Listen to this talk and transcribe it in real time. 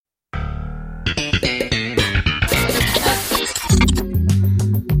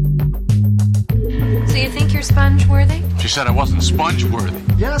She said I wasn't sponge-worthy.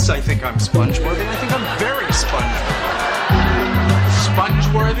 Yes, I think I'm sponge-worthy. I think I'm very sponge-worthy.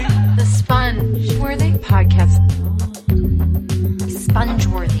 Sponge-worthy? The Sponge-worthy podcast.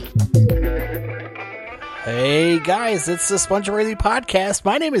 Sponge-worthy. Hey guys, it's the Sponge-worthy podcast.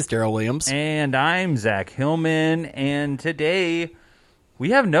 My name is Daryl Williams. And I'm Zach Hillman, and today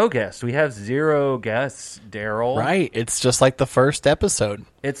we have no guests. We have 0 guests, Daryl. Right, it's just like the first episode.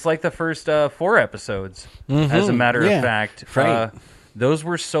 It's like the first 4 episodes, as a matter of fact. Right. Those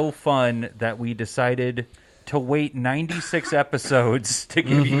were so fun that we decided to wait 96 episodes to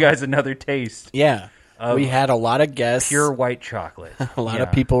give you guys another taste. Yeah, we had a lot of guests. Pure white chocolate. A lot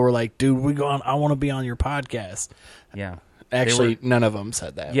of people were like, dude, I want to be on your podcast. Yeah. Actually, none of them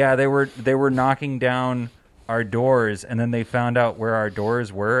said that. Yeah, they were knocking down our doors, and then they found out where our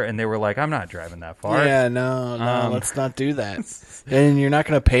doors were, and they were like, I'm not driving that far. Yeah, no, let's not do that. And you're not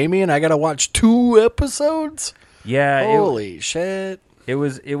going to pay me, and I got to watch 2 episodes? Yeah. Holy shit. It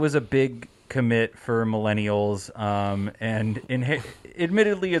was a big commit for millennials, and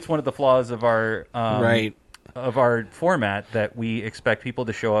admittedly, it's one of the flaws of our of our format that we expect people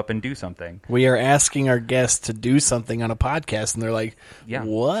to show up and do something. We are asking our guests to do something on a podcast, and they're like, yeah.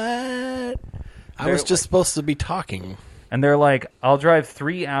 What? I was just supposed to be talking. And they're like, I'll drive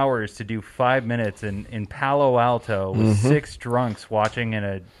 3 hours to do 5 minutes in Palo Alto with 6 drunks watching in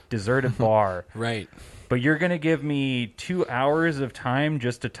a deserted bar. Right. But you're going to give me 2 hours of time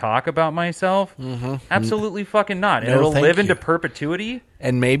just to talk about myself? Absolutely fucking not. And it'll live into perpetuity.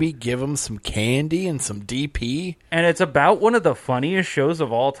 And maybe give them some candy and some DP. And it's about one of the funniest shows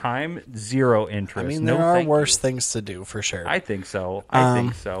of all time. 0 interest. I mean, there are worse things to do, for sure. I think so.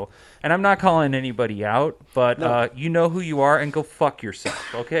 And I'm not calling anybody out, but you know who you are, and go fuck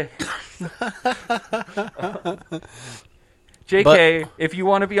yourself, okay? JK, if you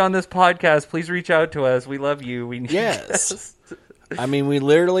want to be on this podcast, please reach out to us. We love you. We need Yes. I mean, we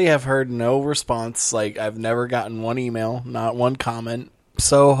literally have heard no response. Like, I've never gotten one email, not one comment.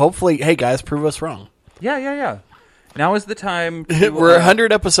 So hopefully, hey guys, prove us wrong. Yeah. Now is the time. We're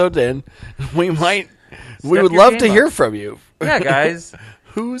 100 episodes in. We would love to hear from you. Yeah, guys.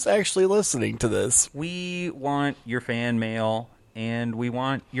 Who's actually listening to this? We want your fan mail. And we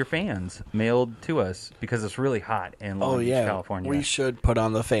want your fans mailed to us because it's really hot in Long Beach, California. We should put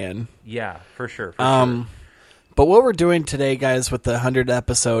on the fan. Yeah, for sure. Sure. But what we're doing today, guys, with the 100th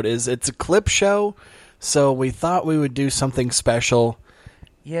episode is it's a clip show. So we thought we would do something special.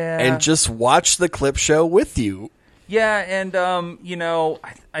 Yeah. And just watch the clip show with you. Yeah, and,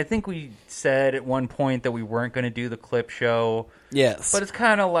 I think we said at one point that we weren't going to do the clip show. Yes. But it's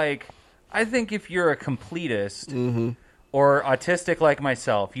kind of like, I think if you're a completist... or autistic like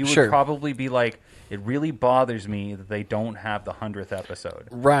myself, you would probably be like, it really bothers me that they don't have the 100th episode.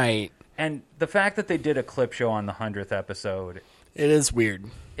 Right. And the fact that they did a clip show on the 100th episode... It is weird.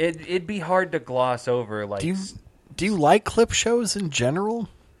 It'd be hard to gloss over. Like, do you like clip shows in general?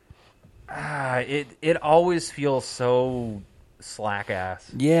 It always feels so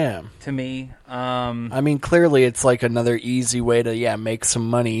slack-ass. Yeah. To me. I mean, clearly it's like another easy way to, make some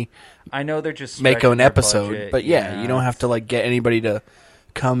money. I know they're just make an episode, budget. But you don't have to like get anybody to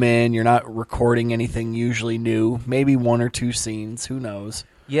come in. You're not recording anything usually new. Maybe 1 or 2 scenes. Who knows?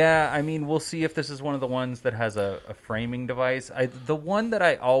 Yeah, I mean, we'll see if this is one of the ones that has a framing device. The one that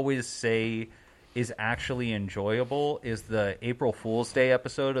I always say is actually enjoyable is the April Fool's Day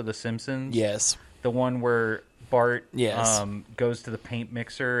episode of The Simpsons. Yes. The one where Bart Yes. Goes to the paint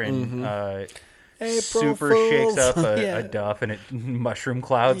mixer and April super Fools. shakes up a duff and it mushroom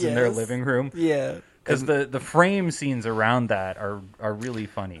clouds in their living room. Yeah. Because the frame scenes around that are really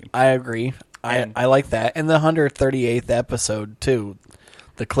funny. I agree. I like that. And the 138th episode, too.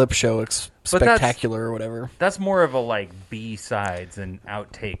 The clip show spectacular or whatever. That's more of a like B-sides and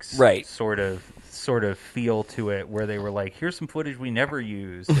outtakes sort of feel to it, where they were like, here's some footage we never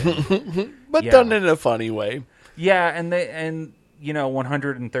used. And, but done in a funny way. Yeah, and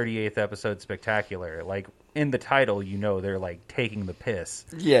 138th episode spectacular. Like in the title, they're like taking the piss.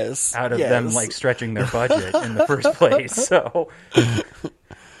 Yes. Out of them like stretching their budget in the first place. So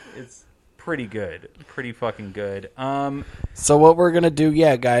it's pretty good. Pretty fucking good. So what we're going to do,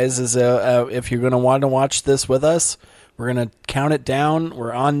 guys, is if you're going to want to watch this with us, we're going to count it down.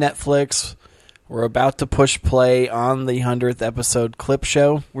 We're on Netflix. We're about to push play on the 100th episode clip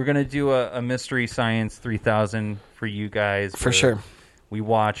show. We're going to do a Mystery Science 3000 for you guys. For sure. We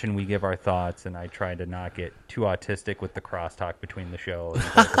watch and we give our thoughts, and I try to not get too autistic with the crosstalk between the show and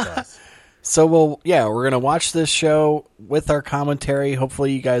both of us. So we're going to watch this show with our commentary.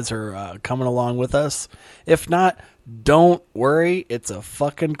 Hopefully you guys are coming along with us. If not, Don't worry, it's a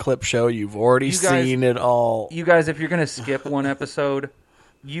fucking clip show. You've already You guys- seen it all. You guys, if you're gonna skip one episode,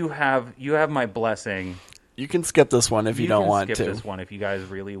 you have my blessing. You can skip this one if you don't can want skip to. this one if you guys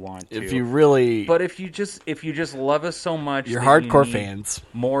really want to. If you really, but if you just love us so much, you're that hardcore you need fans.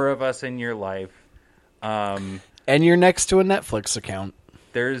 more of us in your life. And you're next to a Netflix account.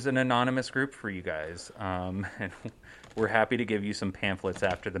 There's an anonymous group for you guys, and we're happy to give you some pamphlets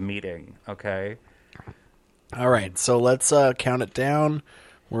after the meeting. Okay. All right, so let's count it down.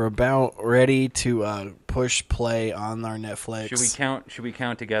 We're about ready to push play on our Netflix. Should we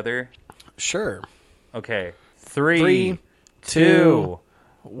count together? Sure. Okay. 3, 2,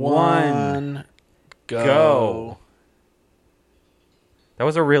 1, go. That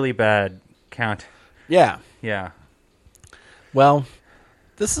was a really bad count. Yeah. Yeah. Well,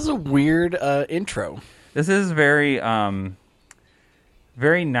 this is a weird intro. This is very 90s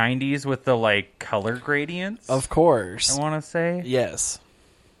with the like color gradients. Of course. I want to say. Yes.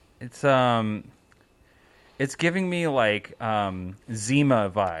 It's giving me like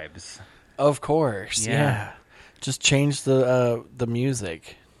Zima vibes. Of course. Yeah. Just change the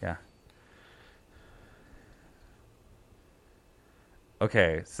music. Yeah.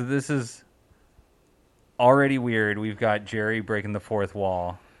 Okay, so this is already weird. We've got Jerry breaking the fourth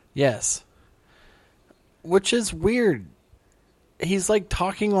wall. Yes. Which is weird. He's like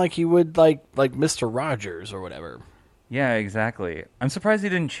talking like he would like Mr. Rogers or whatever. Yeah, exactly. I'm surprised he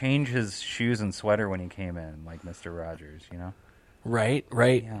didn't change his shoes and sweater when he came in like Mr. Rogers, you know? Right.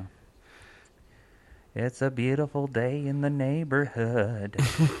 Yeah. It's a beautiful day in the neighborhood.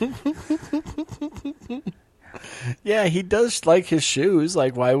 Yeah, he does like his shoes.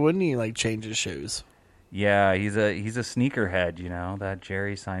 Like, why wouldn't he like change his shoes? Yeah, he's a sneakerhead, you know, that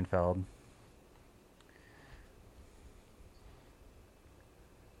Jerry Seinfeld.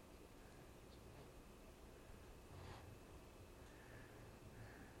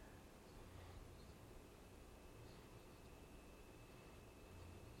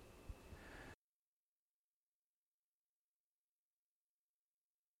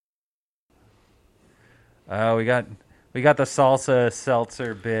 We got the salsa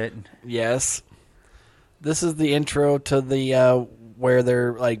seltzer bit. Yes. This is the intro to the where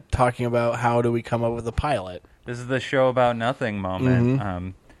they're like talking about how do we come up with a pilot. This is the show about nothing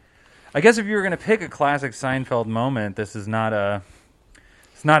moment. I guess if you were going to pick a classic Seinfeld moment, this is not a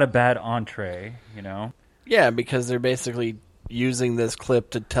bad entree, you know? Yeah, because they're basically using this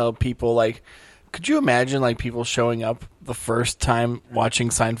clip to tell people like, could you imagine like people showing up the first time watching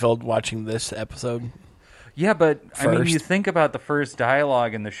Seinfeld, watching this episode? Yeah, but First. I mean, you think about the first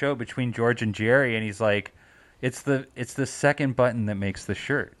dialogue in the show between George and Jerry, and he's like, "It's the second button that makes the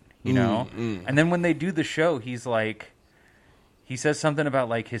shirt," you know. And then when they do the show, he's like, he says something about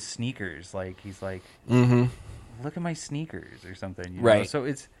like his sneakers, like he's like, "Look at my sneakers" or something, you know? Right. So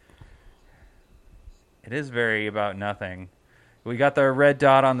it is very about nothing. We got the red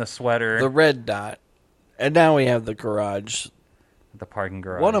dot on the sweater, The red dot. And now we have the garage. the parking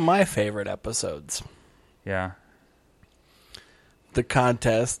garage. One of my favorite episodes. Yeah. The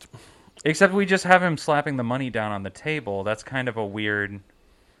contest. Except we just have him slapping the money down on the table. That's kind of a weird...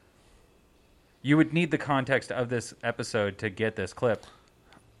 You would need the context of this episode to get this clip.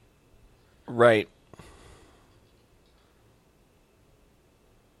 Right.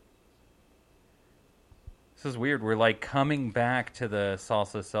 This is weird. We're like coming back to the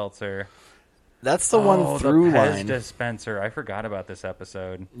salsa seltzer. That's the one through the Pez line. dispenser. I forgot about this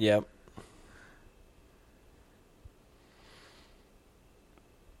episode. Yep.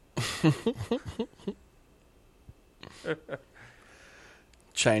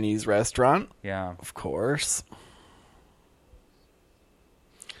 Chinese restaurant, Yeah. of course.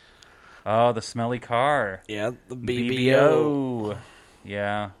 Oh, the smelly car. Yeah, the BBO.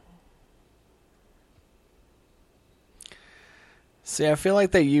 Yeah. See, I feel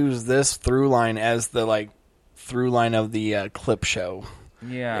like they use this through line as the like through line of the clip show.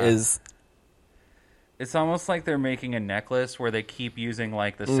 Yeah. It's almost like they're making a necklace where they keep using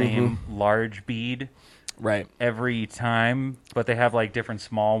like the same large bead Right. every time, but they have like different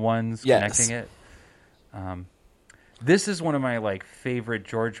small ones Yes. connecting it. This is one of my like favorite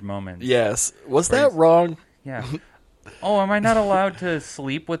George moments. Yes. Was that wrong? Yeah. Oh, am I not allowed to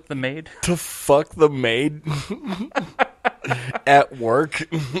sleep with the maid? To fuck the maid at work?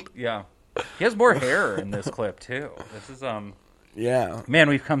 Yeah. He has more hair in this clip too. This is Yeah. man,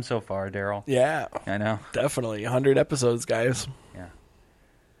 we've come so far, Daryl. Yeah. I know. Definitely. 100 episodes, guys. Yeah.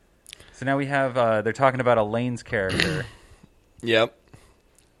 So now we have they're talking about Elaine's character. Yep.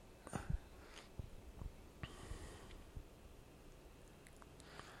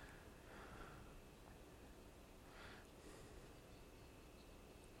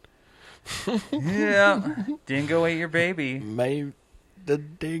 Yeah, dingo ate your baby. Made the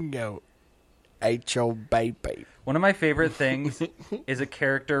dingo ate your baby. One of my favorite things is a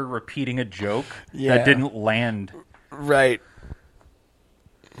character repeating a joke Yeah. that didn't land. Right.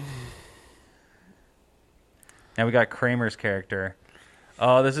 Now we got Kramer's character.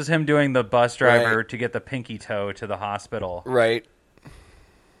 Oh, this is him doing the bus driver Right. to get the pinky toe to the hospital. Right.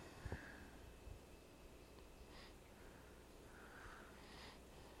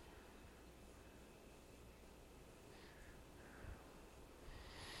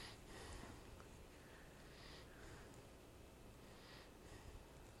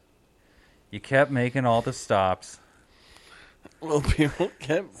 You kept making all the stops. Well, people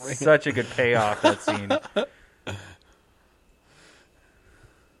kept bringing... Such a good payoff, that scene.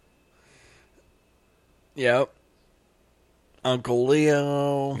 Yep. Uncle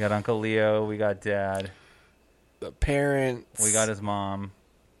Leo. We got Uncle Leo. We got Dad. The parents. We got his mom.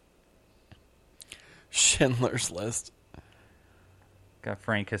 Schindler's List. Got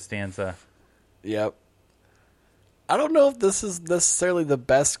Frank Costanza. Yep. I don't know if this is necessarily the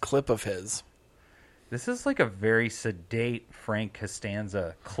best clip of his. This is like a very sedate Frank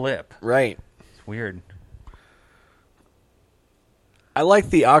Costanza clip. Right. It's weird. I like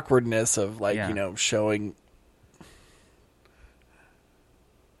the awkwardness of, like, Yeah. you know, showing...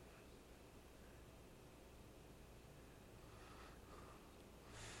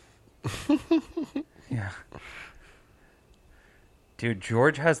 Yeah. Dude,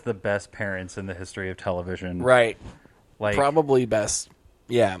 George has the best parents in the history of television. Right. Like, Probably best.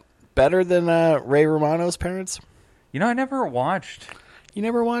 Yeah. Better than Ray Romano's parents? you know, I never watched You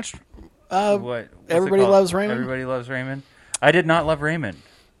never watched what's it Everybody called? Loves Raymond? Everybody Loves Raymond. I did not love Raymond.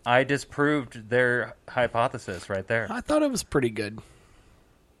 I disproved their hypothesis right there. I thought it was pretty good.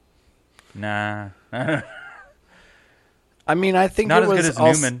 Nah. I mean, I think Not it as was good as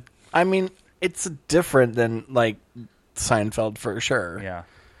also, Newman. I mean, it's different than, like, Seinfeld for sure. Yeah.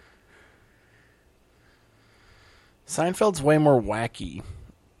 Seinfeld's way more wacky.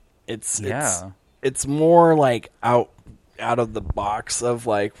 It's Yeah. it's more like out of the box of,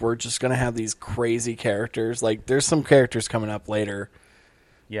 like, we're just gonna have these crazy characters. Like, there's some characters coming up later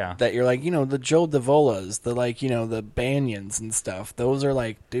Yeah. that you're like, you know, the Joe Davolas, the, like, you know, the Banyans and stuff. Those are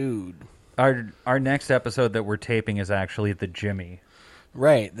like, dude, Our next episode that we're taping is actually the Jimmy.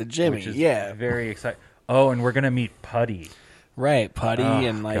 right? The Jimmy, Which is yeah, very exciting. Oh, and we're going to meet Putty. right. Putty Oh,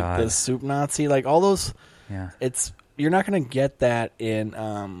 and, like, God. the Soup Nazi, like, all those. Yeah. You're not gonna get that in.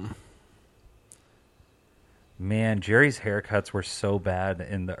 Man, Jerry's haircuts were so bad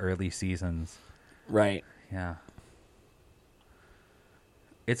in the early seasons. Right. Yeah.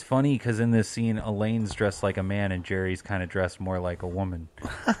 It's funny because in this scene, Elaine's dressed like a man and Jerry's kind of dressed more like a woman.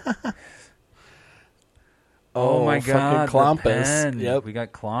 Oh my fucking God, the Klompus. pen. Yep. We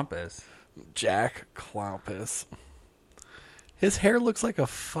got Klompus. Jack Klompus. His hair looks like a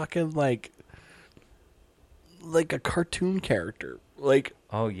fucking like a cartoon character. Like,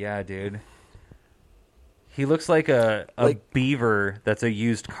 Oh yeah, dude. He looks like a Like- beaver that's a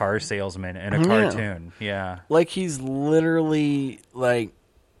used car salesman in a Yeah. cartoon. Yeah. like he's literally like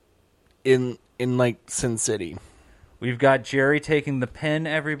in like Sin City. We've got Jerry taking the pen,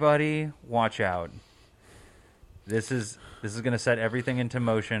 everybody. Watch out. This is going to set everything into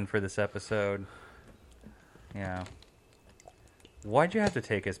motion for this episode. Yeah. Why'd you have to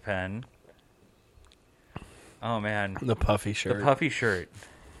take his pen? Oh, man. The puffy shirt. The puffy shirt.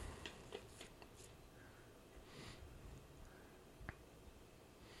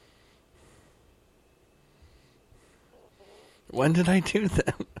 When did I do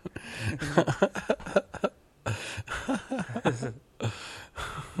that?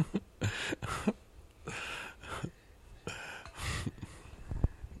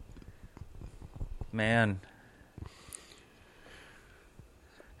 Man.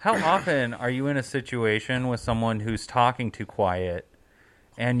 How often are you in a situation with someone who's talking too quiet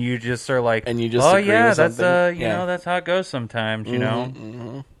and you just are like, And you just oh agree yeah, with that's something? you Yeah. know, that's how it goes sometimes, you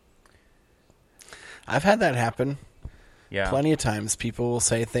know? I've had that happen Yeah. plenty of times. People will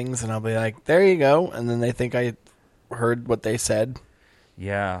say things and I'll be like, there you go. And then they think I heard what they said.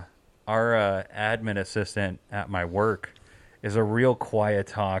 Yeah. Our admin assistant at my work is a real quiet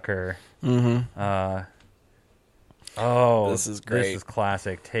talker. Mm-hmm. This is great. This is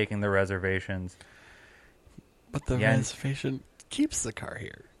classic. Taking the reservations. But the Yeah. reservation keeps the car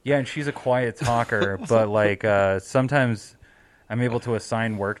here. Yeah, and she's a quiet talker, but like sometimes I'm able to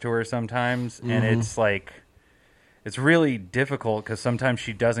assign work to her sometimes, and it's like it's really difficult because sometimes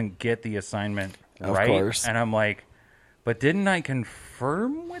she doesn't get the assignment Of right, course. and I'm like, but didn't I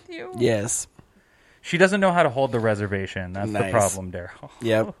confirm with you? Yes. She doesn't know how to hold the reservation. That's the Nice. problem, Daryl.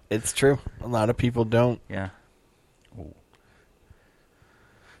 Yep, it's true. A lot of people don't. Yeah. Ooh.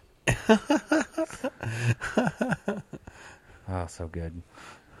 Oh, so good.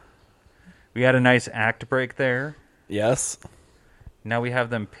 We had a nice act break there. Yes. Now we have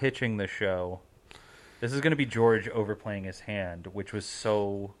them pitching the show. This is going to be George overplaying his hand, which was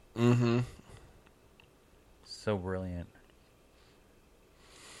so... so brilliant.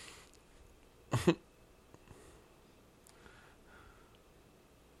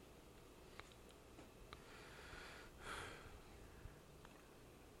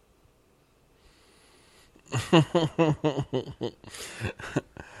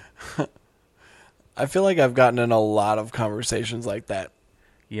 I feel like I've gotten in a lot of conversations like that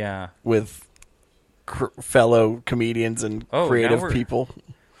Yeah. with fellow comedians and creative now people.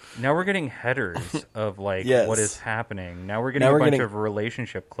 Now we're getting headers of, like, Yes. what is happening. Now we're getting Now a we're bunch getting of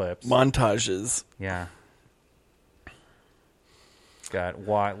relationship clips. Montages. Yeah. Got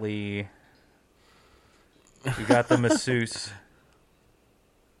Watley. We got the masseuse.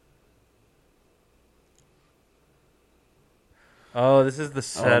 Oh, this is the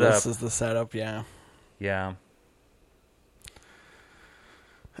setup. Oh, this is the setup, yeah. Yeah.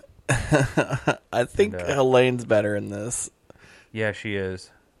 I think And, Elaine's better in this. Yeah, she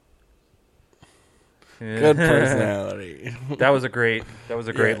is. Good personality. That was a great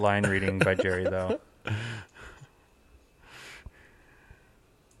line reading by Jerry, though.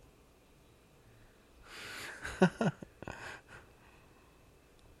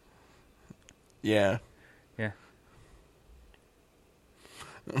 Yeah. Yeah.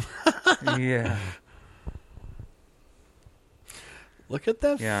 Yeah. Look at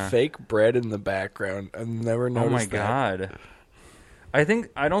that Yeah. fake bread in the background. I've never noticed Oh my that. god. I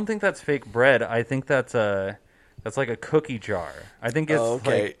don't think that's fake bread. I think that's like a cookie jar. I think it's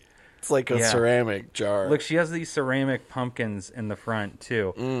okay. like, It's like a Yeah. ceramic jar. look, she has these ceramic pumpkins in the front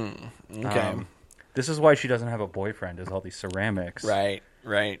too. Okay. This is why she doesn't have a boyfriend, is all these ceramics.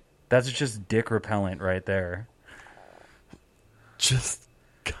 Right. That's just dick repellent right there. Just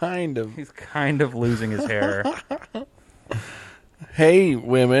kind of. He's kind of losing his hair. Hey,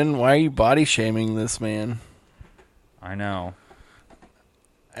 women, why are you body shaming this man? I know.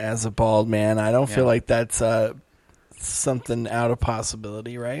 As a bald man, I don't feel Yeah. like that's something out of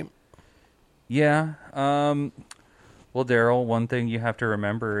possibility, right? Yeah. Well, Daryl, one thing you have to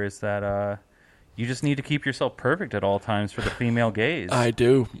remember is that you just need to keep yourself perfect at all times for the female gaze. I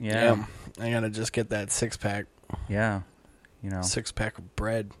do. Yeah. I gotta just get that six-pack Yeah. You know. of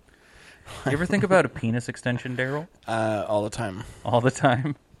bread You ever think about a penis extension, Daryl? all the time. All the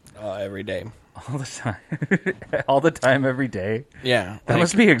time? Every day. All the time. All the time, every day? Yeah. That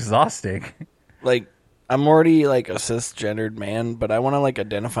must be exhausting. Like, I'm already, like, a cisgendered man, but I want to, like,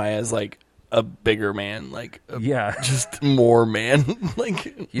 identify as, like, a bigger man. Like, Yeah. just more man.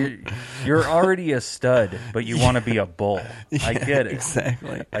 Like, You're already a stud, but you want to be a bull. I get it.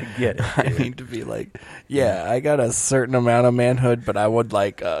 exactly. I get it. I dude. need to be like, I got a certain amount of manhood, but I would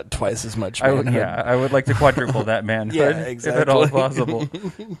like twice as much manhood. I would like to quadruple that manhood Yeah, if at all exactly. possible.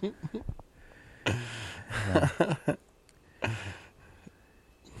 Yeah.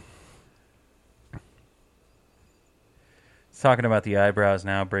 It's talking about the eyebrows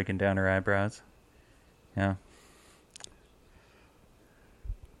now, breaking down her eyebrows. Yeah.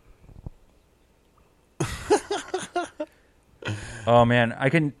 Oh man, I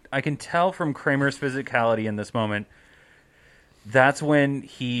can tell from Kramer's physicality in this moment. That's when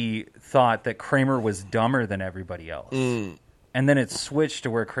he thought that Kramer was dumber than everybody else. And then it switched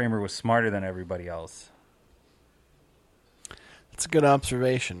to where Kramer was smarter than everybody else. It's a good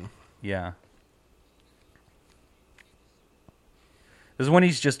observation. Yeah. This is when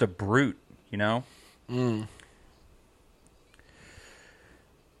he's just a brute, you know?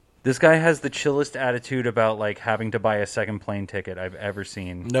 This guy has the chillest attitude about, like, having to buy a second plane ticket I've ever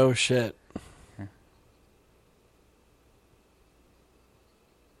seen. No shit.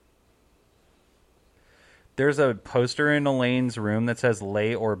 There's a poster in Elaine's room that says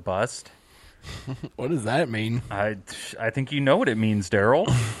lay or bust. What does that mean? I think you know what it means, Daryl.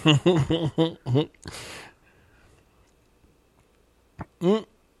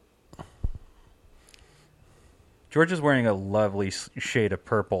 George is wearing a lovely shade of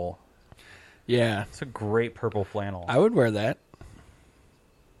purple. Yeah, It's a great purple flannel. I would wear that.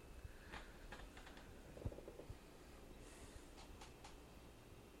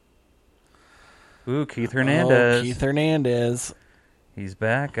 Ooh, Keith Hernandez. Oh, Keith Hernandez. He's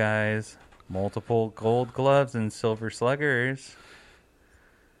back, guys. Multiple gold gloves and silver sluggers.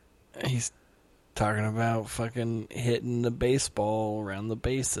 He's talking about fucking hitting the baseball around the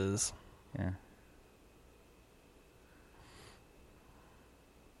bases. Yeah.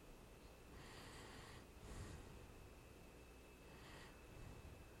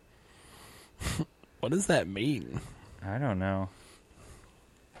 What does that mean? I don't know.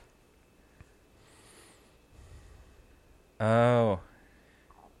 Oh.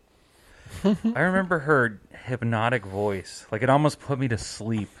 I remember her hypnotic voice. Like, it almost put me to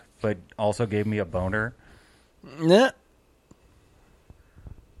sleep, but also gave me a boner. Nah.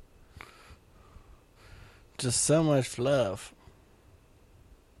 Just so much fluff.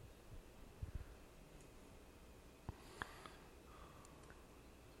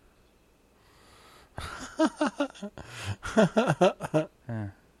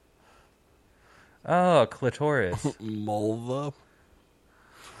 Oh, clitoris. Mulva.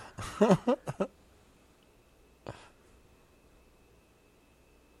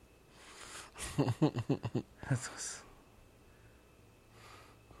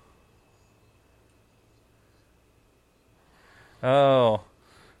 Oh.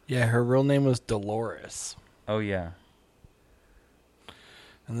 Yeah, her real name was Dolores. Oh, yeah.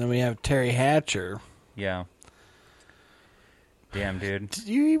 And then we have Terry Hatcher. Yeah. Damn, dude. Did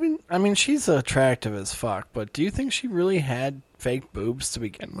you even... I mean, she's attractive as fuck, but do you think she really had fake boobs to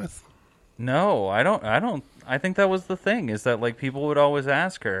begin with? No, I don't. I think that was the thing, is that, like, people would always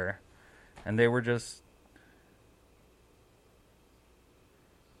ask her, and they were just...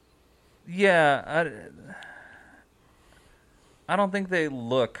 Yeah, I don't think they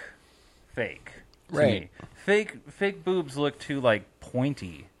look fake to Right. me. Fake boobs look too, like,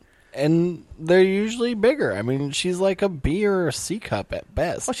 pointy. And they're usually bigger. I mean, she's like a B or a C cup at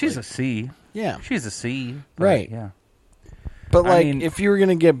best. Well, she's like, a C. Yeah. She's a C. But, Right. Yeah. But, I like, mean- if you were going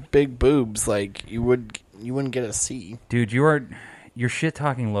to get big boobs, like, you wouldn't get a C. Dude, you're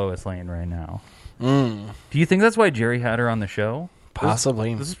shit-talking Lois Lane right now. Do you think that's why Jerry had her on the show?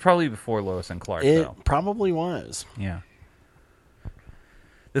 Possibly. This is probably before Lois and Clark, It though. probably was. Yeah.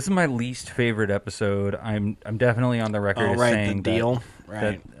 This is my least favorite episode. I'm definitely on the record Oh, as right, saying the deal.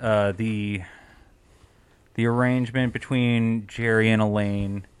 Right. that the arrangement between Jerry and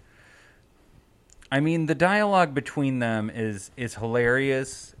Elaine. I mean, the dialogue between them is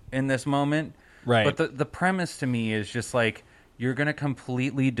hilarious in this moment. Right. But the premise to me is just like, you're going to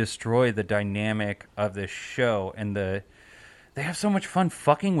completely destroy the dynamic of this show, and they have so much fun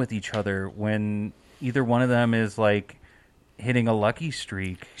fucking with each other when either one of them is like hitting a lucky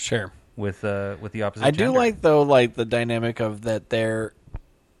streak. Sure. With the opposite I do gender. like, though, like, the dynamic of that they're,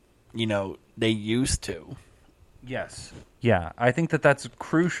 they used to. Yes. Yeah, I think that's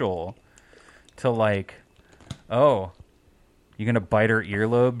crucial to, like, oh, you going to bite her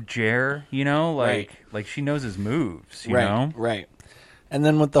earlobe, Jer? Like she knows his moves, you know? Right. And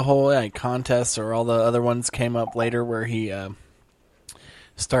then with the whole contest, or all the other ones came up later where he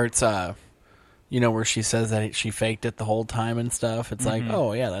starts, where she says that she faked it the whole time and stuff. It's like,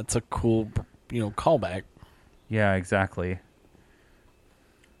 oh, yeah, that's a cool, callback. Yeah, exactly.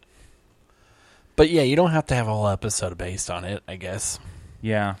 But, yeah, you don't have to have a whole episode based on it, I guess.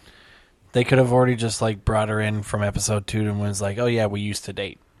 Yeah. They could have already just, like, brought her in from episode 2 and was like, oh, yeah, we used to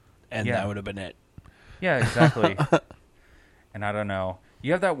date. And that would have been it. Yeah, exactly. And I don't know.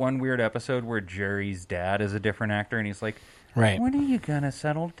 You have that one weird episode where Jerry's dad is a different actor, and he's like, Right. when are you going to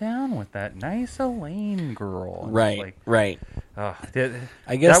settle down with that nice Elaine girl? And Right, like, right. I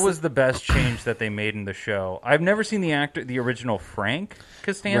guess that was the best change that they made in the show. I've never seen the original Frank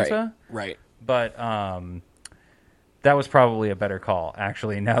Costanza. Right. But that was probably a better call,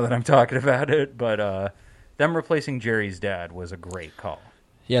 actually, now that I'm talking about it. But them replacing Jerry's dad was a great call.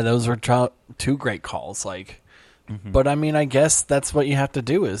 Yeah, those were two great calls. Like, but I mean, I guess that's what you have to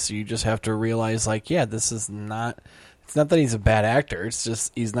do is you just have to realize, like, yeah, this is not. It's not that he's a bad actor. It's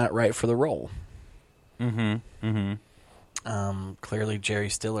just he's not right for the role. Clearly, Jerry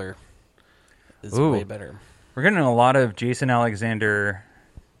Stiller is way better. We're getting a lot of Jason Alexander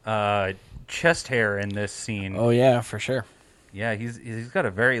chest hair in this scene. Oh yeah, for sure. Yeah, he's got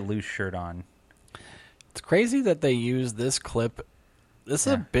a very loose shirt on. It's crazy that they use this clip. This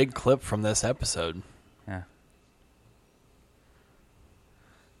is a big clip from this episode. Yeah.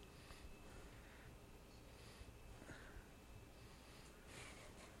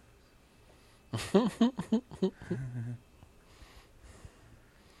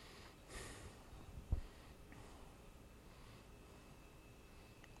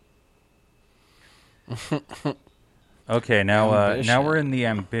 Okay, now we're in the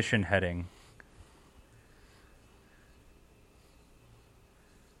ambition heading.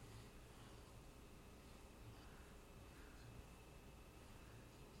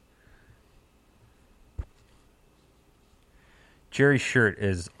 Jerry's shirt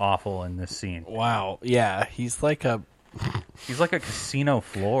is awful in this scene. Wow. Yeah, he's like a casino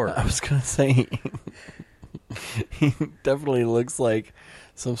floor. I was gonna say he definitely looks like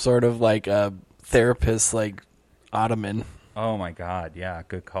some sort of like a therapist like ottoman. Oh my god, yeah,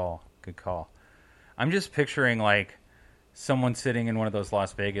 good call. Good call. I'm just picturing like someone sitting in one of those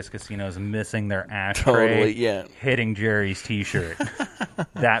Las Vegas casinos missing their ashtray, Totally, yeah. hitting Jerry's t-shirt.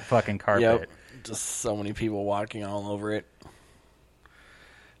 That fucking carpet. Yep. Just so many people walking all over it.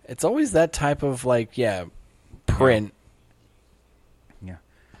 It's always that type of like, print. Yeah.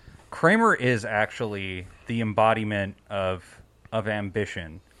 Kramer is actually the embodiment of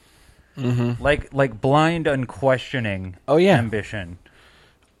ambition. Mm-hmm. Like blind, unquestioning ambition.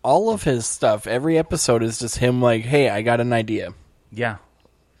 All of his stuff, every episode is just him like, hey, I got an idea. Yeah.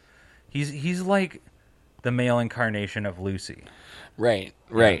 He's like the male incarnation of Lucy. Right.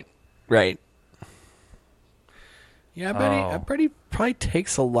 Yeah, I bet he probably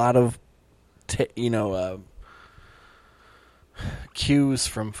takes a lot of, cues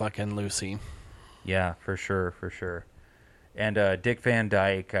from fucking Lucy. Yeah, for sure. And Dick Van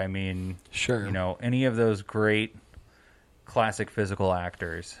Dyke, I mean, sure. Any of those great classic physical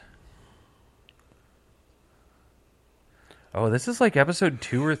actors. Oh, this is like episode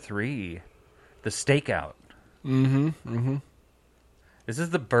 2 or 3. The Stakeout. Mm-hmm. This is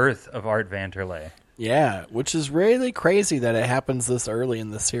the birth of Art Vanderlei. Yeah, which is really crazy that it happens this early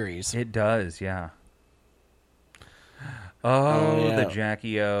in the series. It does, yeah. Oh, the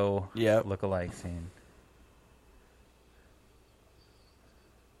Jackie O lookalike scene.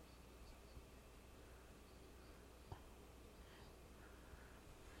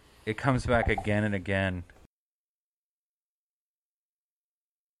 It comes back again and again.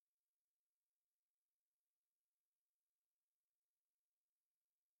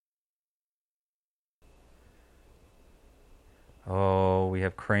 Oh, we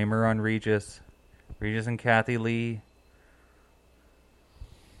have Kramer on Regis. Regis and Kathy Lee.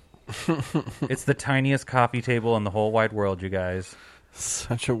 It's the tiniest coffee table in the whole wide world, you guys.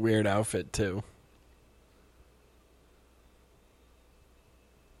 Such a weird outfit, too.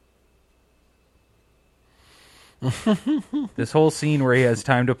 This whole scene where he has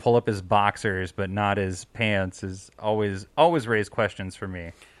time to pull up his boxers but not his pants is always raised questions for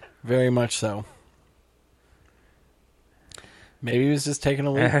me. Very much so. Maybe he was just taking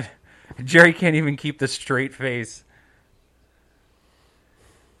a look. Jerry can't even keep the straight face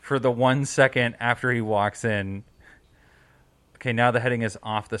for the 1 second after he walks in. Okay, now the heading is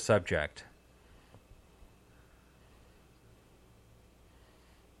off the subject.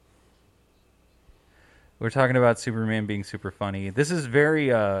 We're talking about Superman being super funny. This is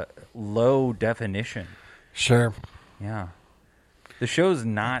very low definition. Sure. Yeah. The show's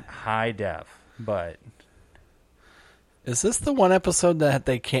not high def, but... Is this the one episode that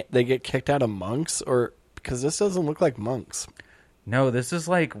they get kicked out of Monks? Or because this doesn't look like Monks. No, this is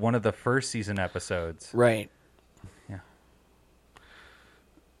like one of the first season episodes. Right. Yeah.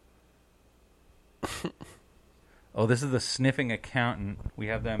 Oh, this is the sniffing accountant. We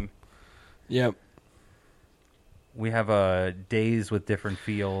have them... Yep. We have days with different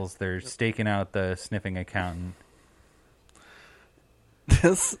feels. They're staking out the sniffing accountant.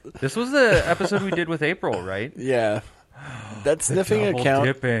 This was the episode we did with April, right? Yeah. That sniffing account.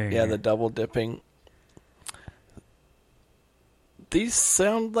 Dipping. Yeah, the double dipping. These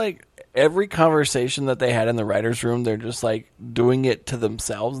sound like every conversation that they had in the writer's room, they're just like doing it to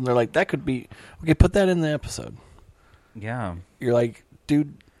themselves. And they're like, that could be... Okay, put that in the episode. Yeah. You're like,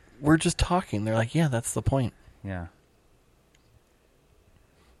 dude, we're just talking. They're like, yeah, that's the point. Yeah.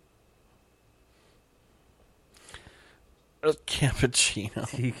 A cappuccino.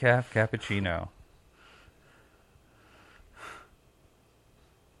 Decaf cappuccino.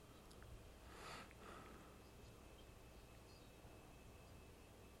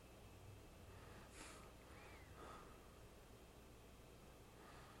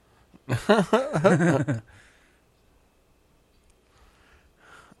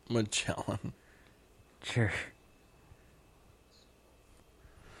 Magellan. Sure.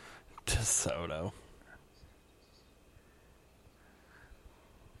 DeSoto.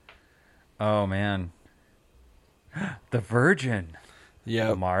 Oh, man. The Virgin. Yeah.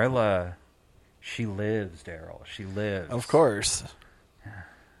 Marla. She lives, Daryl. She lives. Of course.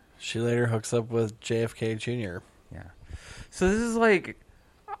 She later hooks up with JFK Jr. Yeah. So this is like...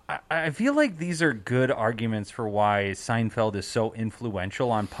 I feel like these are good arguments for why Seinfeld is so influential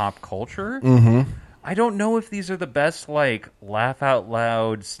on pop culture. Mm-hmm. I don't know if these are the best, like, laugh out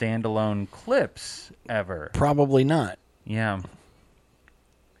loud standalone clips ever. Probably not. Yeah.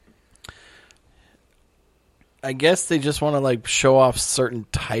 I guess they just want to, like, show off certain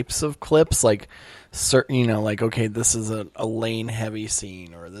types of clips, like, certain, like, okay, this is a Lane heavy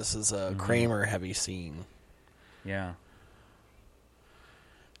scene, or this is a Kramer heavy scene. Yeah.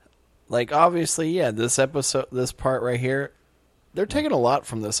 Like, obviously, yeah, this part right here, they're taking a lot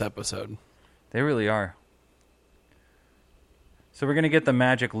from this episode. They really are. So we're going to get the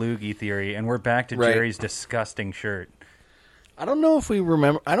magic loogie theory, and we're back to Jerry's disgusting shirt. I don't know if we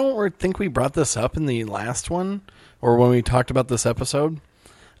remember. I don't think we brought this up in the last one or when we talked about this episode.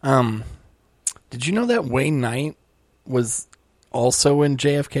 Did you know that Wayne Knight was also in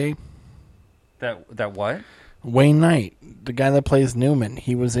JFK? That what? Wayne Knight, the guy that plays Newman,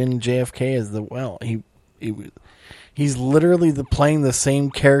 he was in JFK as he's literally playing the same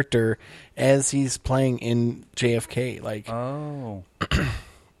character as he's playing in JFK. Like, oh,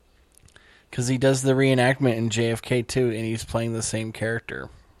 because he does the reenactment in JFK too, and he's playing the same character.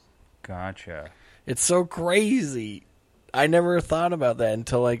 Gotcha. It's so crazy. I never thought about that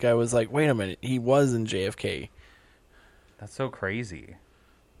until I was like, wait a minute, he was in JFK. That's so crazy.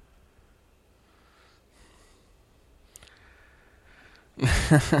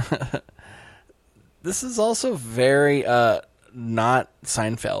 This is also very not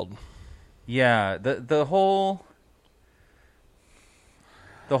Seinfeld. Yeah, the whole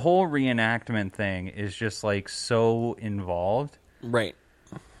reenactment thing is just like so involved. Right.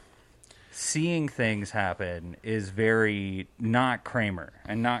 Seeing things happen is very not Kramer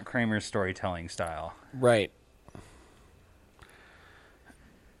and not Kramer's storytelling style. Right.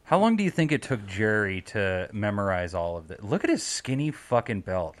 How long do you think it took Jerry to memorize all of this? Look at his skinny fucking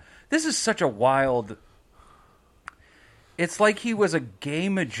belt. This is such a wild... It's like he was a gay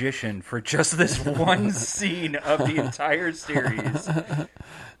magician for just this one scene of the entire series.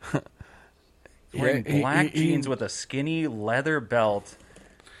 Wearing black jeans with a skinny leather belt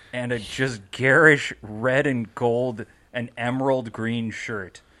and a just garish red and gold and emerald green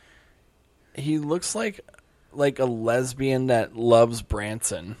shirt. He looks like a lesbian that loves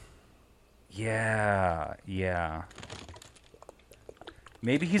Branson. Yeah.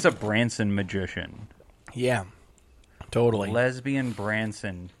 Maybe he's a Branson magician. Yeah, totally. Lesbian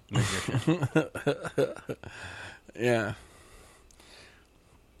Branson magician. Yeah.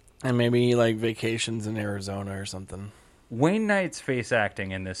 And maybe he vacations in Arizona or something. Wayne Knight's face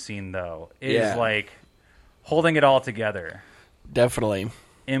acting in this scene, though, is like holding it all together. Definitely.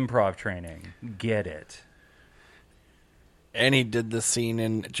 Improv training. Get it. And he did the scene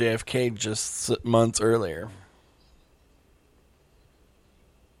in JFK just months earlier.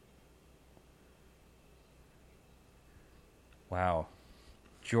 Wow.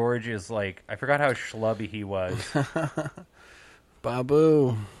 George is like... I forgot how schlubby he was.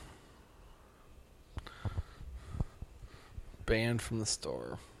 Babu. Banned from the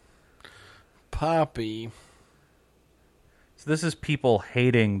store. Poppy. So this is people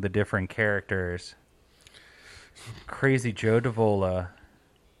hating the different characters. Crazy Joe Davola.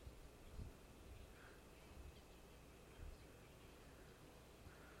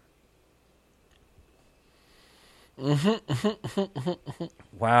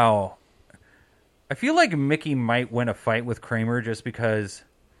 Wow. I feel like Mickey might win a fight with Kramer just because...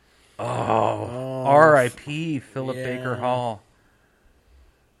 R.I.P. Philip Baker Hall.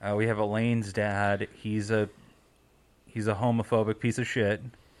 We have Elaine's dad. He's a homophobic piece of shit.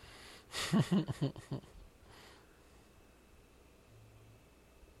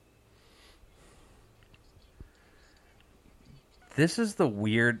 This is the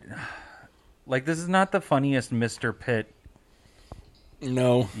weird... this is not the funniest Mr. Pitt.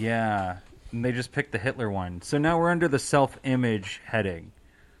 No. Yeah. And they just picked the Hitler one. So now we're under the self-image heading.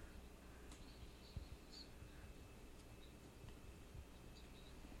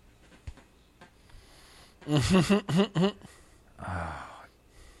 Oh.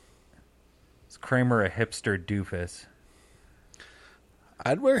 Is Kramer a hipster doofus?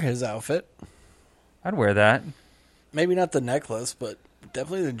 I'd wear his outfit. I'd wear that. Maybe not the necklace, but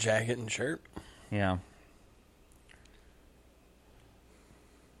definitely the jacket and shirt. Yeah.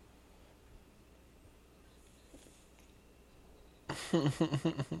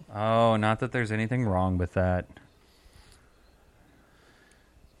 Oh, not that there's anything wrong with that.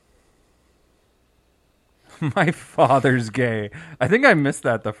 My father's gay. I think I missed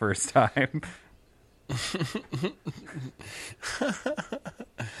that the first time.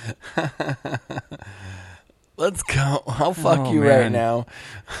 Let's go. I'll fuck you right now.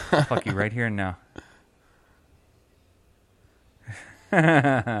 I'll fuck you right here and now.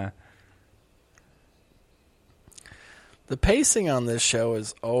 The pacing on this show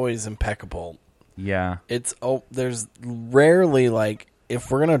is always impeccable. Yeah. There's rarely if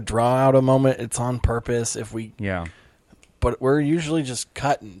we're gonna draw out a moment, it's on purpose. But we're usually just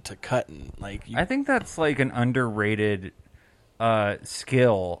cutting. I think that's an underrated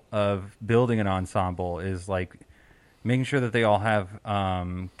skill of building an ensemble is Making sure that they all have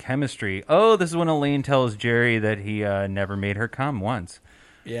chemistry. Oh, this is when Elaine tells Jerry that he never made her come once.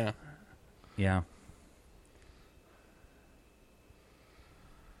 Yeah. Yeah.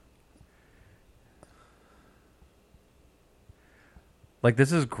 Like,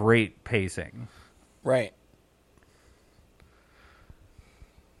 this is great pacing. Right.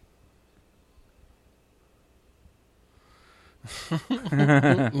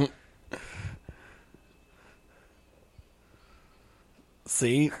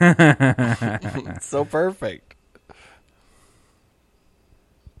 See? So perfect.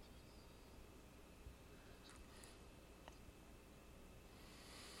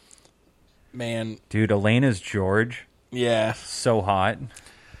 Man. Dude, Elaine is George. Yeah. So hot.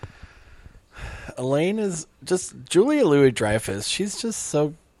 Elaine is just Julia Louis-Dreyfus.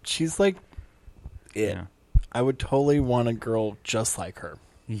 She's like it. Yeah. I would totally want a girl just like her.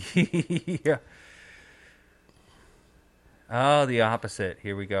 Yeah. Oh, the opposite.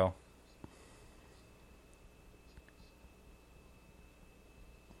 Here we go.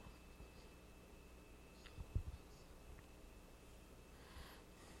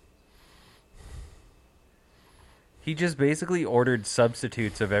 He just basically ordered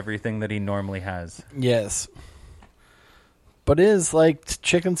substitutes of everything that he normally has. Yes. But is like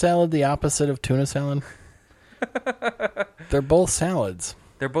chicken salad the opposite of tuna salad? They're both salads.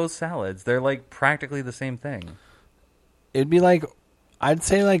 They're both salads. They're like practically the same thing. It'd be like, I'd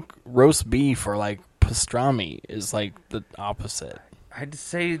say like roast beef or like pastrami is like the opposite. I'd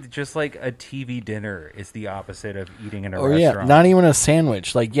say just like a TV dinner is the opposite of eating in a Or restaurant. yeah, not even a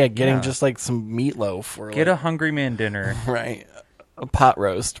sandwich. Like, getting Yeah. just like some meatloaf or Get a like, Hungry Man dinner. right, a pot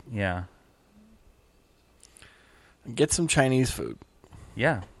roast. Yeah. Get some Chinese food.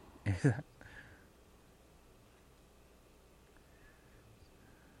 Yeah.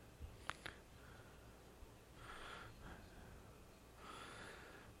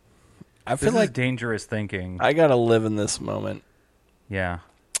 I This feel is like dangerous thinking. I gotta live in this moment. Yeah.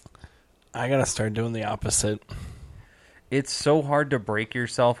 I gotta start doing the opposite. It's so hard to break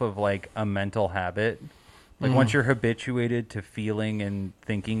yourself of like a mental habit. Like once you're habituated to feeling and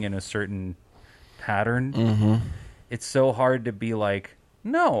thinking in a certain pattern, it's so hard to be like,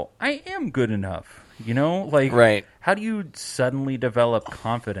 no, I am good enough. You know, like, Right. how do you suddenly develop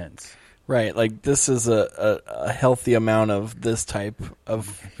confidence? Right, like this is a healthy amount of this type of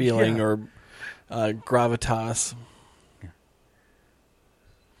feeling Yeah. or gravitas. Yeah.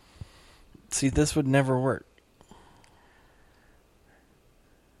 See, this would never work.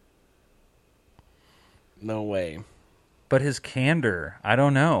 No way. But his candor, I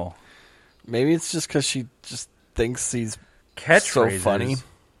don't know. Maybe it's just because she just thinks he's Catchphrases. so funny.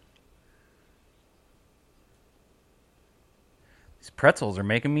 These pretzels are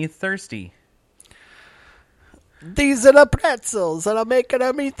making me thirsty. These are the pretzels that are making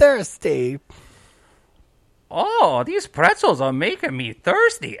me thirsty. Oh, these pretzels are making me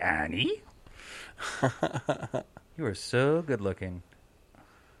thirsty, Annie. You are so good looking.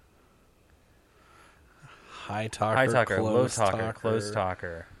 High talker, High talker, low close talker, close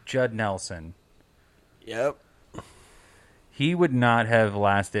talker. Judd Nelson. Yep. He would not have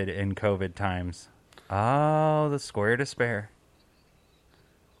lasted in COVID times. Oh, the square to spare.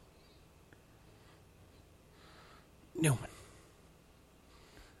 Newman.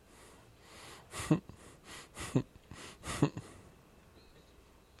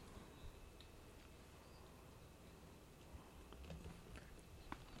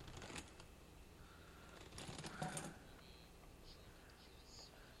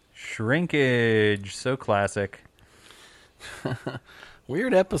 Shrinkage. So classic.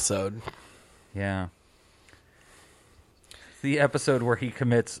 Weird episode. Yeah. It's the episode where he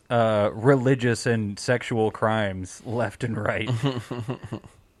commits religious and sexual crimes left and right.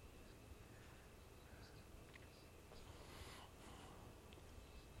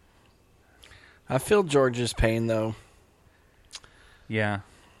 I feel George's pain, though. Yeah.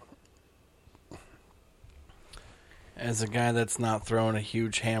 As a guy that's not throwing a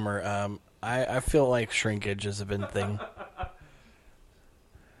huge hammer, I feel like shrinkage is a big thing.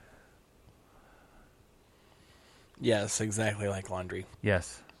 Yes, exactly like laundry.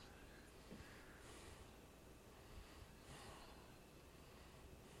 Yes.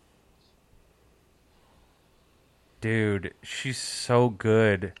 Dude, she's so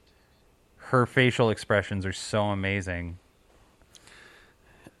good. Her facial expressions are so amazing.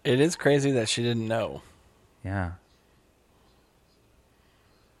 It is crazy that she didn't know. Yeah.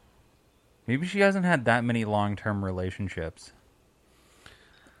 Maybe she hasn't had that many long-term relationships.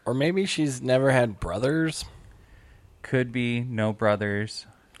 Or maybe she's never had brothers. Could be no brothers.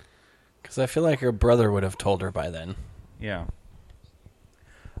 Because I feel like her brother would have told her by then. Yeah.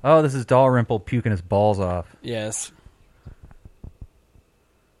 Oh, this is Dalrymple puking his balls off. Yes.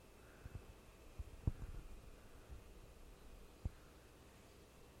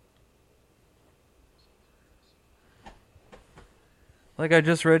 Like, I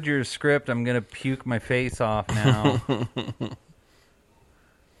just read your script. I'm going to puke my face off now.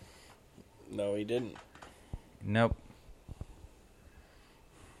 No, he didn't. Nope.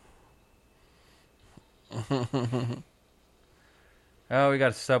 Oh, we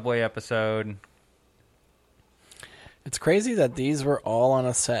got a Subway episode. It's crazy that these were all on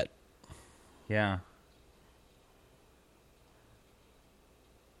a set. Yeah.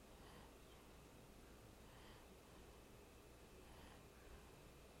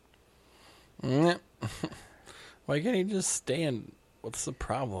 Why can't he just stand? What's the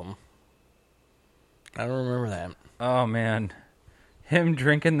problem? I don't remember that. Oh, man. Him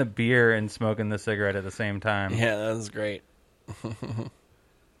drinking the beer and smoking the cigarette at the same time. Yeah, that was great.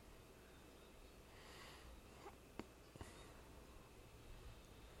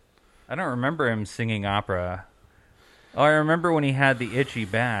 I don't remember him singing opera. Oh, I remember when he had the itchy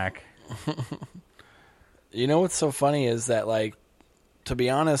back. You know what's so funny is that, like, to be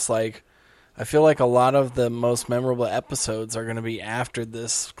honest, like, I feel like a lot of the most memorable episodes are going to be after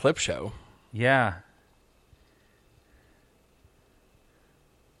this clip show. Yeah.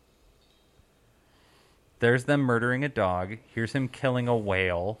 There's them murdering a dog. Here's him killing a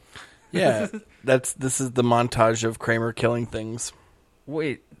whale. Yeah, this is the montage of Kramer killing things.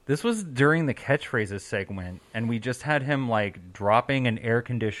 Wait, this was during the catchphrases segment, and we just had him, like, dropping an air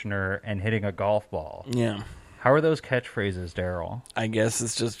conditioner and hitting a golf ball. Yeah. How are those catchphrases, Daryl? I guess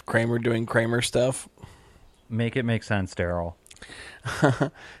it's just Kramer doing Kramer stuff. Make it make sense, Daryl.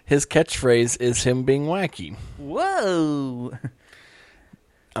 His catchphrase is him being wacky. Whoa!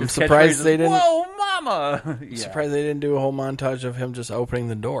 I'm surprised they didn't. Whoa, mama! I'm surprised they didn't do a whole montage of him just opening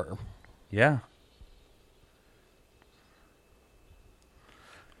the door. Yeah.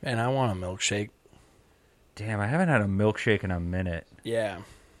 Man, I want a milkshake. Damn, I haven't had a milkshake in a minute. Yeah.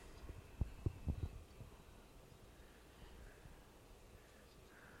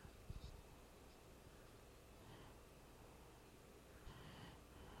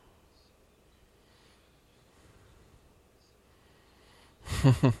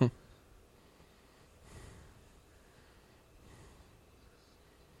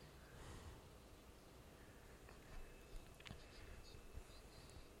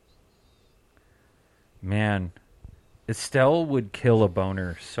 Man, Estelle would kill a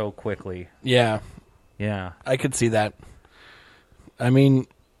boner so quickly. Yeah. Yeah. I could see that. I mean,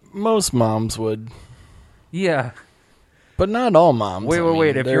 most moms would. Yeah. But not all moms.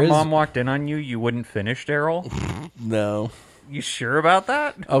 Wait. If your mom walked in on you, you wouldn't finish, Daryl? No. You sure about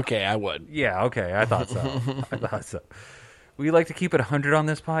that? Okay, I would. Yeah, okay. I thought so. We like to keep it 100 on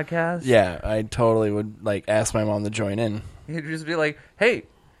this podcast? Yeah, I totally would like ask my mom to join in. You'd just be like, hey,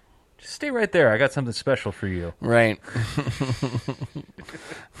 just stay right there. I got something special for you. Right.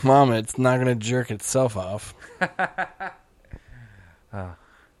 Mom, it's not going to jerk itself off.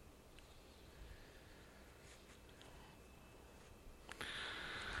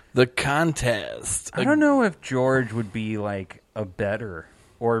 The contest. I don't know if George would be like a bettor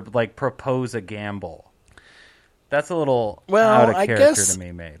or like propose a gamble. That's a little out of character to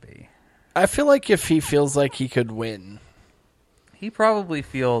me, maybe. I feel like if he feels like he could win. He probably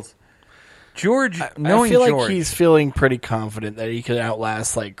feels... George, I knowing feel George... like he's feeling pretty confident that he could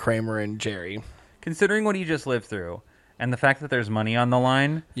outlast like Kramer and Jerry. Considering what he just lived through and the fact that there's money on the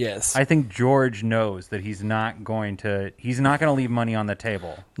line... Yes. I think George knows that he's not going to leave money on the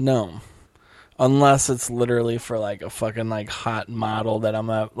table. No. Unless it's literally for like a fucking like hot model that I'm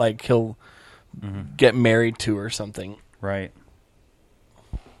not like he'll get married to or something. Right.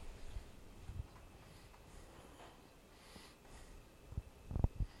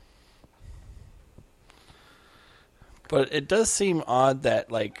 But it does seem odd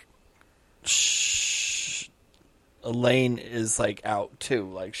that like Elaine is like out too.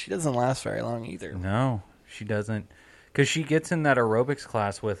 Like she doesn't last very long either. No, she doesn't. Because she gets in that aerobics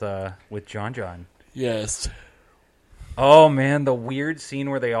class with John. Yes. Oh man, the weird scene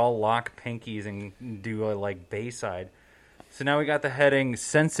where they all lock pinkies and do a like Bayside. So now we got the heading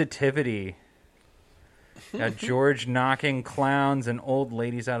sensitivity. Got George knocking clowns and old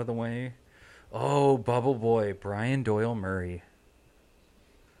ladies out of the way. Oh, Bubble Boy, Brian Doyle Murray.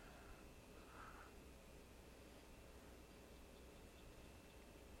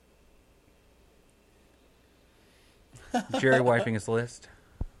 Jerry wiping his list.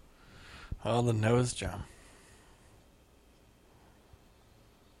 Oh, the nose job.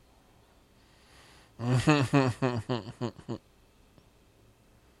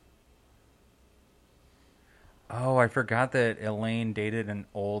 Oh, I forgot that Elaine dated an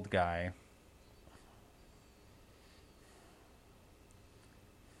old guy.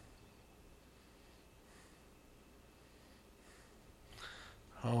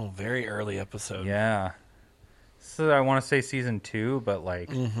 Oh, very early episode. Yeah. So I want to say season 2, but like...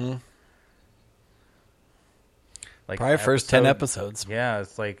 Mm-hmm. Like probably first 10 episodes. Yeah,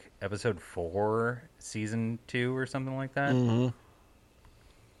 it's like episode 4, season 2 or something like that. Mm-hmm.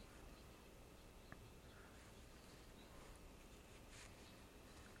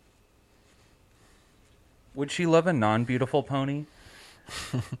 Would she love a non-beautiful pony?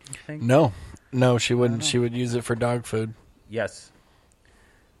 You think? No, she wouldn't. She would use it for dog food. Yes.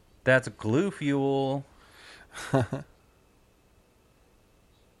 That's glue fuel.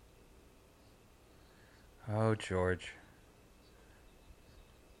 Oh, George.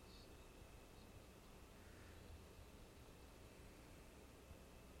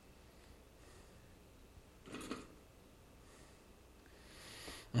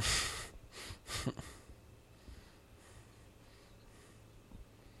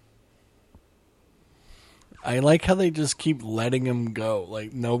 I like how they just keep letting him go.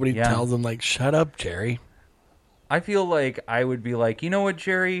 Like, nobody tells him, like, shut up, Jerry. I feel like I would be like, you know what,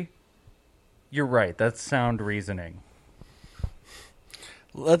 Jerry? You're right. That's sound reasoning.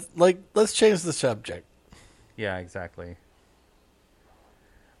 Let's change the subject. Yeah, exactly.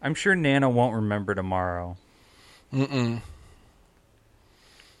 I'm sure Nana won't remember tomorrow. Mm-mm.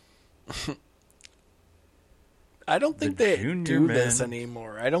 I don't think they do this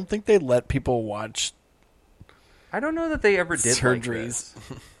anymore. I don't think they let people watch. I don't know that they ever did surgeries. Like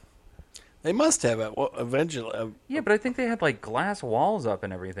this. They must have it. Well, eventually. Yeah, but I think they had like glass walls up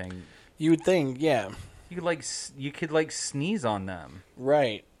and everything. You would think, yeah. You could sneeze on them.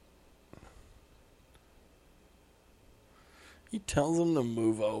 Right. He tells them to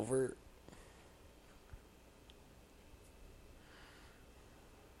move over.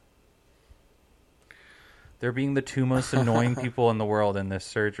 They're being the two most annoying people in the world in this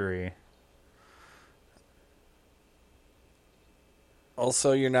surgery.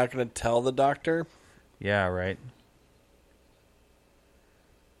 Also, you're not going to tell the doctor? Yeah, right.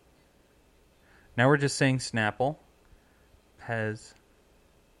 Now we're just saying Snapple. Pez.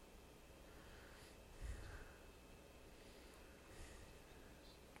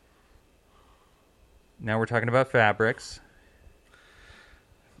 Now we're talking about fabrics.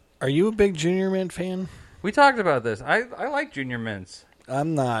 Are you a big Junior Mint fan? We talked about this. I like Junior Mints.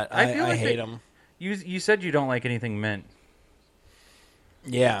 I'm not. I hate them. You said you don't like anything mint.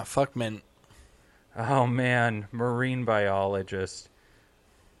 Yeah, fuck mint. Oh, man. Marine biologist.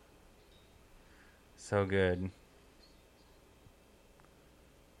 So good.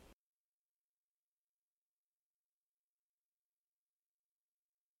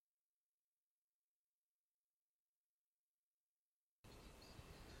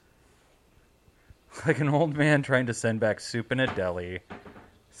 Like an old man trying to send back soup in a deli.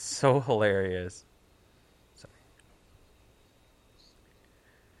 So hilarious. Sorry.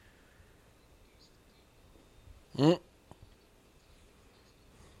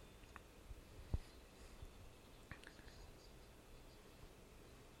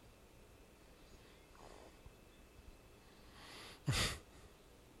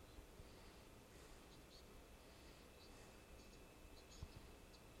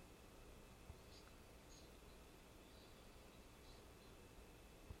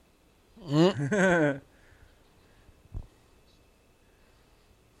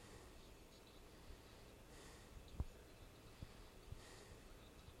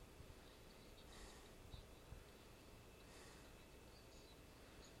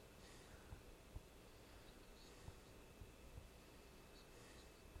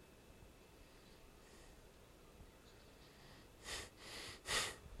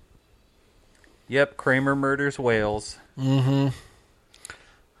 Yep, Kramer murders whales. Mm-hmm.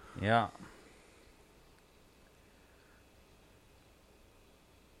 Yeah.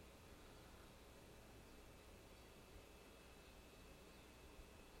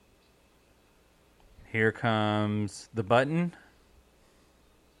 Here comes the button.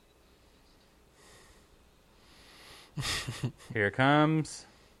 Here it comes.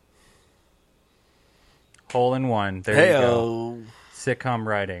 Hole in one. There you go. Sitcom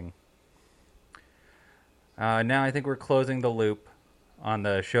writing. Now I think we're closing the loop on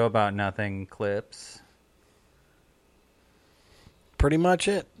the show about nothing clips. Pretty much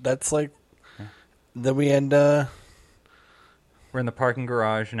it. That's like then we end. We're in the parking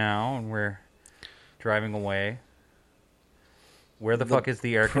garage now, and we're driving away. Where the fuck is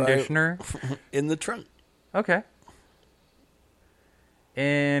the air conditioner? In the trunk. Okay.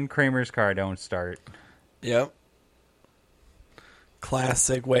 And Kramer's car don't start. Yep.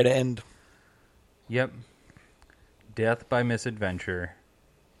 Classic way to end. Yep. Death by misadventure.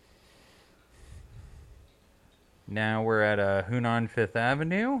 Now we're at Hunan 5th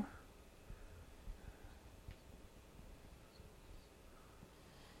Avenue.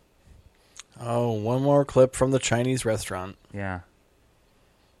 Oh, one more clip from the Chinese restaurant. Yeah.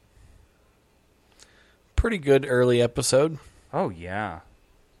 Pretty good early episode. Oh, yeah.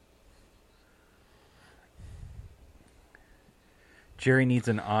 Jerry needs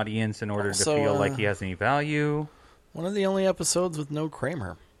an audience in order to feel like he has any value. One of the only episodes with no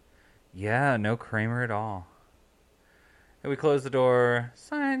Kramer. Yeah, no Kramer at all. And we close the door.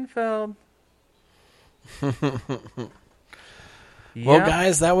 Seinfeld. Well,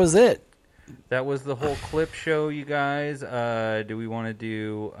 guys, that was it. That was the whole clip show, you guys. Do we want to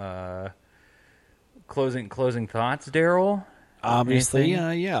do closing thoughts, Daryl? Obviously,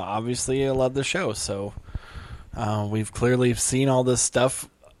 yeah. Obviously, I love the show. So we've clearly seen all this stuff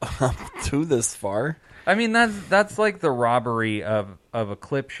up to this far. I mean, that's like the robbery of a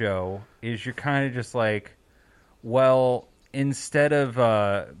clip show. Is you're kind of just like, well, instead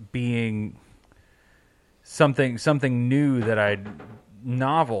of being something new that I'd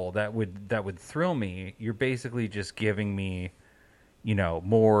novel that would thrill me, you're basically just giving me,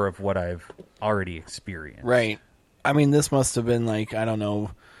 more of what I've already experienced. Right. I mean, this must have been like, I don't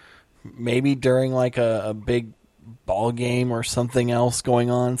know, maybe during like a big ball game or something else going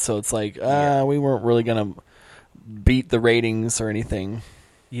on. So it's like, we weren't really going to beat the ratings or anything.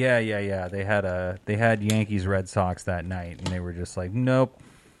 Yeah. They had Yankees Red Sox that night, and they were just like, nope.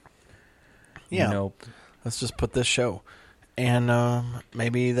 Yeah. Nope. Let's just put this show. And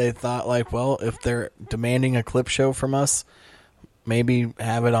maybe they thought, like, well, if they're demanding a clip show from us, maybe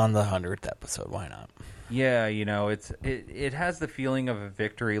have it on the 100th episode. Why not? Yeah, it has the feeling of a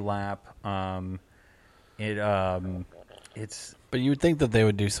victory lap. It's. But you would think that they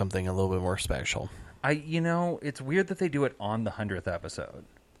would do something a little bit more special. It's weird that they do it on the 100th episode.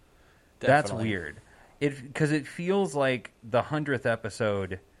 Definitely. That's weird. Because it feels like the 100th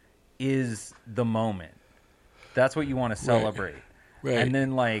episode is the moment. That's what you want to celebrate. Right. And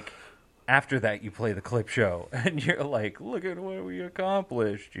then, like, after that, you play the clip show, and you're like, look at what we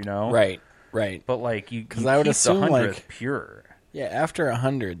accomplished, Right. But, like, you I would keep assume, the 100th like, pure. Yeah, after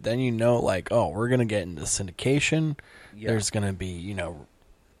 100, then like, oh, we're going to get into syndication. Yeah. There's going to be,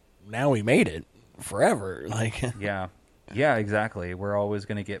 now we made it forever. Like, Yeah, exactly. We're always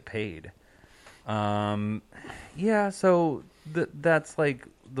going to get paid. So that's, like,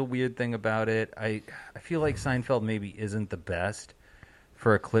 the weird thing about it. I feel like Seinfeld maybe isn't the best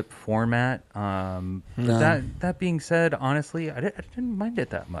for a clip format. No. That being said, honestly, I didn't mind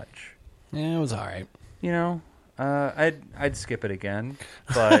it that much. Yeah, it was all right. I'd skip it again,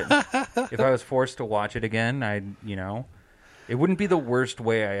 but if I was forced to watch it again, it wouldn't be the worst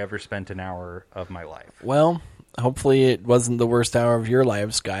way I ever spent an hour of my life. Well, hopefully it wasn't the worst hour of your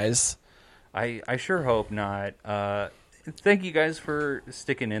lives, guys. I sure hope not. Thank you guys for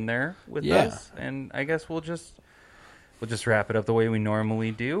sticking in there with us, and I guess we'll just wrap it up the way we normally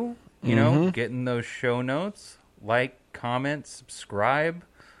do. Getting those show notes, like, comment, subscribe,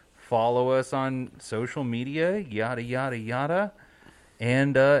 follow us on social media, yada yada yada,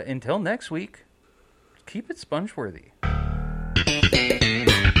 and until next week, keep it sponge-worthy.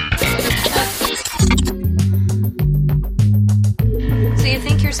 So you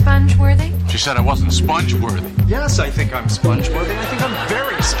think you're sponge-worthy? She said I wasn't sponge-worthy. Yes, I think I'm sponge-worthy. I think I'm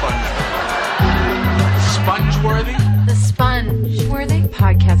very sponge-worthy. Sponge-worthy? The Sponge-worthy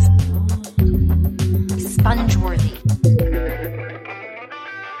podcast. Sponge-worthy.